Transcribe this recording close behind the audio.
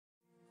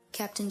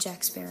Captain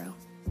Jack Sparrow,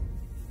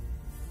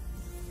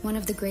 one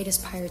of the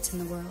greatest pirates in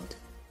the world.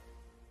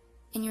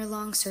 In your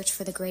long search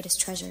for the greatest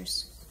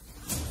treasures,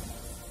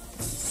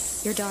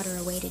 your daughter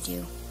awaited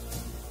you.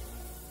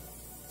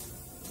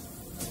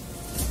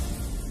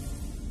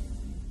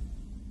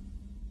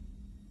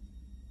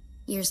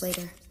 Years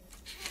later,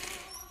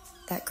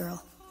 that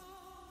girl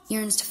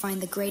yearns to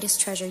find the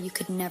greatest treasure you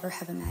could never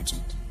have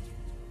imagined.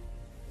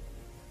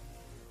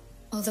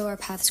 Although our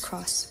paths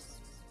cross,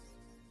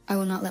 I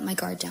will not let my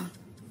guard down.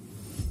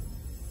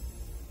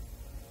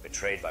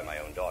 Betrayed by my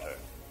own daughter.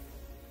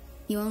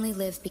 You only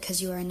live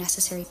because you are a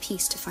necessary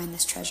piece to find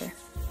this treasure.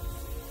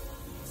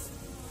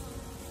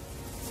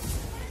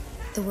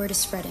 The word is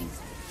spreading.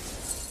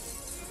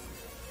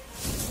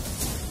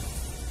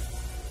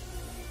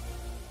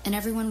 And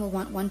everyone will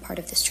want one part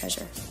of this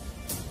treasure.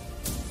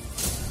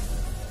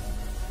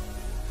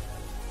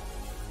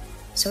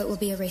 So it will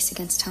be a race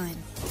against time.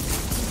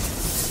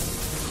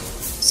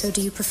 So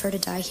do you prefer to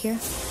die here?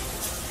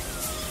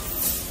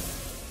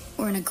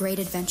 Or in a great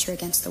adventure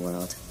against the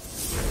world?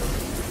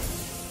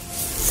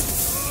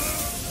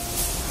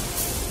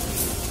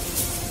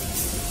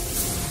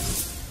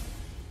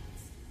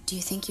 Do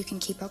you think you can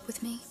keep up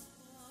with me?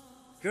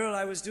 Girl,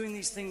 I was doing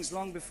these things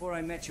long before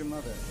I met your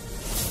mother.